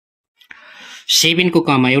सेभिनको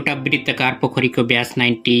कमा एउटा वृत्ताकार पोखरीको व्यास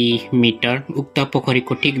 90 मिटर। उक्त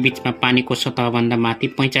पोखरीको ठिक बीचमा पानीको सतहभन्दा माथि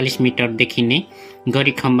 45 मिटर देखिने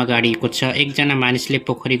गरी खम्बा गाडिएको छ। एकजना मानिसले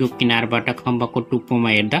पोखरीको किनारबाट खम्बाको टुप्पोमा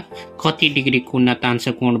हेर्दा कति डिग्रीको उन्नतांश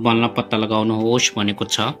कोण बल्न पत्ता लगाउनुहोस् भनेको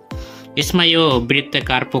छ। यसमा यो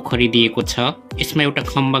वृत्ताकार पोखरी दिएको छ। यसमा एउटा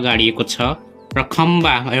खम्बा गाडिएको छ र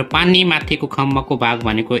खम्बा पानी माथिको खम्बाको भाग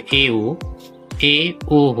भनेको AO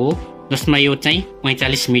हो, जसमा यो चाहिँ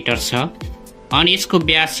 45 मिटर छ। अनि यसको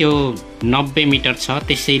व्यास यो 90 मिटर छ,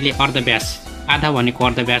 त्यसैले अर्धव्यास आधा भनेको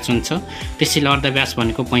अर्धव्यास हुन्छ, त्यसैले अर्धव्यास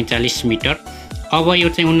भनेको 45 मिटर। अब यो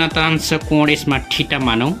चाहिँ उन्नतांश कोण यसमा थीटा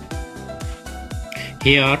मानौँ।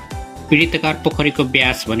 हियर वृत्ताकार पोखरीको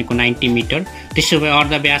व्यास भनेको 90 मिटर, त्यसो भए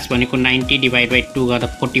अर्धव्यास भनेको 90 डिभाइड बाइ 2 गर्दा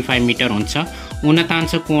 45 मिटर हुन्छ।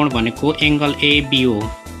 उन्नतांश कोण भनेको एङ्गल ABO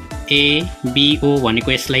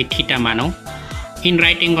भनेको यसलाई थीटा मानौँ। In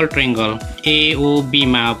right angle triangle AOB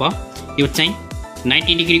मा अब यो चाहिँ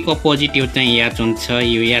 90 डिग्रीको अपोजिट यो चाहिँ एच हुन्छ,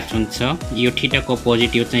 यो एच हुन्छ, यो थीटाको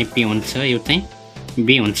अपोजिट यो चाहिँ पी हुन्छ, यो चाहिँ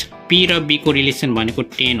बी हुन्छ। पी र बी को रिलेसन भनेको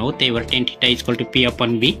 10 हो, त्यही भएर 10 theta equal to P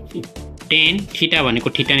upon be. 10 theta भनेको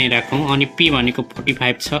थीटा नै राखौँ, अनि पी भनेको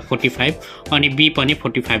 45 छ, 45 अनि बी पनि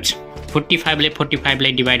 45 छ। 45 ले 45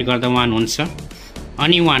 लाई डिभाइड गर्दा 1 हुन्छ,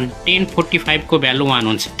 अनि 1 1045 को भ्यालु 1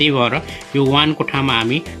 हुन्छ, त्यही भएर यो 1 को ठाउँमा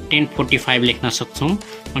हामी 1045 लेख्न सक्छौँ।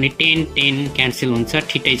 अनि 10 क्यान्सल हुन्छ,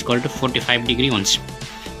 थीटा इक्वल टु 45 डिग्री हुन्छ।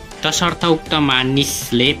 तसर्थ उक्त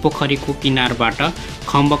मानिसले पोखरीको किनारबाट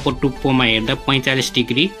खम्बाको टुप्पोमा हेर्दा 45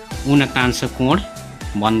 डिग्री उन्नतांश कोण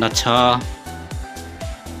बन्दछ।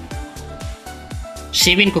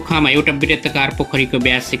 7 को खमा एउटा वृत्ताकार पोखरीको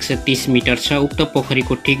व्यास 130 मिटर छ। उक्त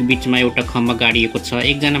पोखरीको ठिक बीचमा एउटा खम्बा गाडिएको छ।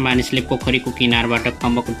 एकजना मानिसले पोखरीको किनारबाट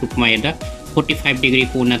खम्बाको टुप्पोमा हेर्दा 45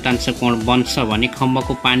 डिग्रीको उन्नतांश कोण बन्छ भने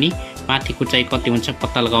खम्बाको पानी माथिको चाहिँ कति हुन्छ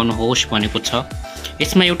पत्ता लगाउनुहोस् भनेको छ।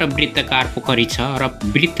 यसमा एउटा वृत्ताकार पोखरी छ र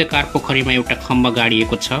वृत्ताकार पोखरीमा एउटा खम्बा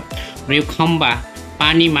गाडिएको छ र यो खम्बा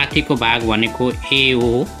पानी माथिको भाग भनेको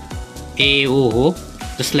AO हो,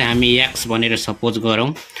 जसलाई हामी x भनेर सपोज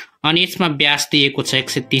गरौँ। अनि यसमा व्यास दिएको छ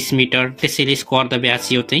 130 मिटर, त्यसैले यसको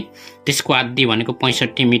अर्धव्यास यो चाहिँ त्यसको आधी भनेको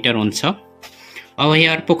 65 मिटर हुन्छ। अब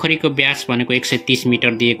यहाँ पोखरीको व्यास भनेको 130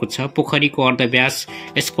 मिटर दिएको छ, पोखरीको अर्धव्यास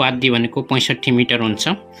यसको आधी भनेको 65 मिटर हुन्छ।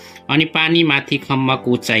 अनि पानी माथि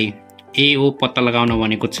खम्बाको उचाइ AO पत्ता लगाउन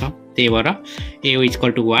भनेको छ, त्यही भएर AO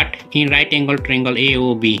equal to what. In right angle triangle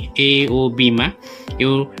AOB मा यो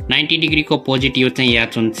 90 डिग्रीको अपोजिट यो चाहिँ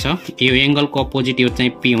एच हुन्छ, यो एङ्गलको अपोजिट यो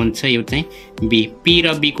चाहिँ पी हुन्छ, यो चाहिँ बी। पी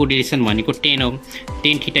र बी को रिलेसन भनेको 10 हो,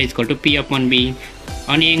 10 theta equal to P upon be.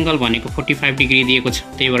 अनि एङ्गल भनेको 45 डिग्री दिएको छ,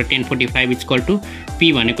 त्यही भएर 1045 इक्वल टु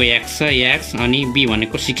पी भनेको x छ, x अनि बी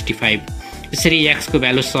भनेको 65। यसरी x को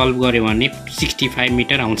भ्यालु सल्भ गर्यो भने 65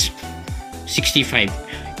 मिटर आउँछ। 65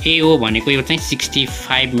 AO भनेको यो चाहिँ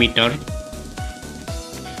 65 मिटर।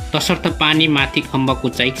 तसर्थ पानी माथि खम्बाको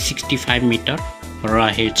चाहिँ 65 मिटर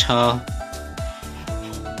रहेछ।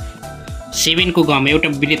 7 को गमा एउटा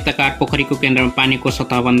वृत्ताकार पोखरीको केन्द्रमा पानीको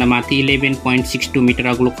सतहभन्दा माथि 11.62 मिटर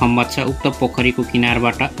अग्लो खम्बा छ। उक्त पोखरीको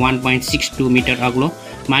किनारबाट 1.62 मिटर अग्लो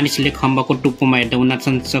मानिसले खम्बाको टुप्पोमा हेर्दा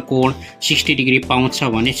उन्नतांश कोण 60 डिग्री पाउँछ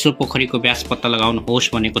भने सो पोखरीको व्यास पत्ता लगाउनुहोस्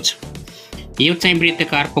भनेको छ। यो चाहिँ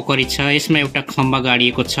वृत्ताकार पोखरी छ, यसमा एउटा खम्बा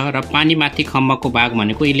गाडिएको छ र पानी माथि खम्बाको भाग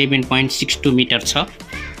भनेको 11.62 मिटर छ।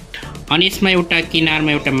 अनि यसमा एउटा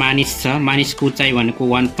किनारमा एउटा मानिस छ, मानिसको उचाइ भनेको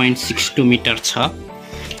 1.62 मिटर छ।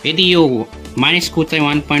 यदि यो मानिसको उचाइ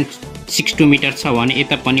 1.62 मिटर छ भने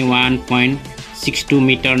यता पनि 1.62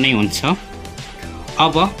 मिटर नै हुन्छ।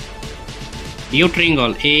 अब यो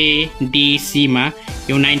ट्रायङ्गल ADC मा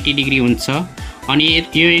यो 90 डिग्री हुन्छ, अनि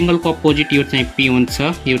यो एङ्गलको अपोजिट यो चाहिँ पी हुन्छ,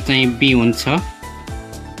 यो चाहिँ बी हुन्छ।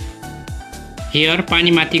 हियर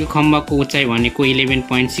पानी माथिको खम्बाको उचाइ भनेको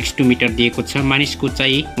 11.62 मिटर दिएको छ, मानिसको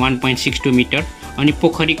उचाइ 1.62 मिटर। अनि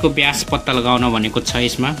पोखरीको व्यास पत्ता लगाउन भनेको छ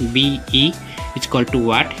यसमा BE equal to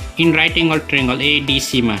what. In right angle triangle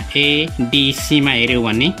ADC मा हेऱ्यौँ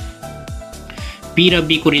भने पी र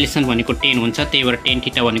बी को रिलेसन भनेको 10 हुन्छ, त्यही भएर 10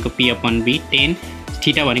 थीटा भनेको पी अपन बी। 10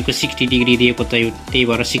 थीटा भनेको 60 डिग्री दिएको छ, त्यही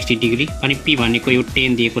भएर 60 डिग्री। अनि पी भनेको यो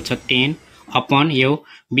 10 दिएको छ, 10 अपन यो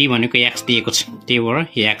बी भनेको x दिएको छ, त्यही भएर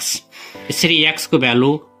x। यसरी x को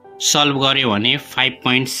भ्यालु सल्भ गर्यो भने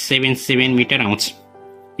 5.77 मिटर आउँछ।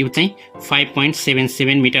 यो चाहिँ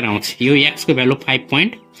 5.77 मिटर आउँछ। यो x को भ्यालु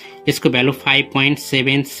 5. यसको भ्यालु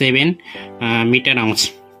 5.77 मिटर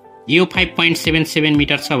आउँछ। यो 5.77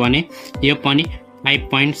 मिटर छ भने यो पनि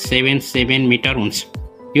 5.77 मिटर हुन्छ।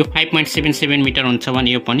 यो 5.77 मिटर हुन्छ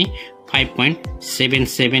भने यो पनि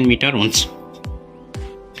 5.77 मिटर हुन्छ।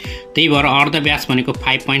 त्यही भएर अर्धव्यास भनेको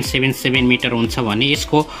 5.77 मिटर हुन्छ भने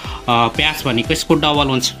यसको व्यास भनेको यसको डबल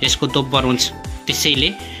हुन्छ, यसको दोब्बर हुन्छ। त्यसैले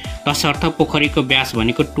तसर्थ पोखरीको व्यास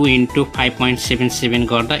भनेको 2 × 5.77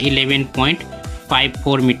 गर्दा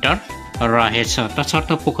 11.54 मिटर रहेछ।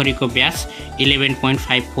 तसर्थ पोखरीको व्यास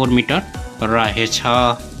 11.54 मिटर रहेछ।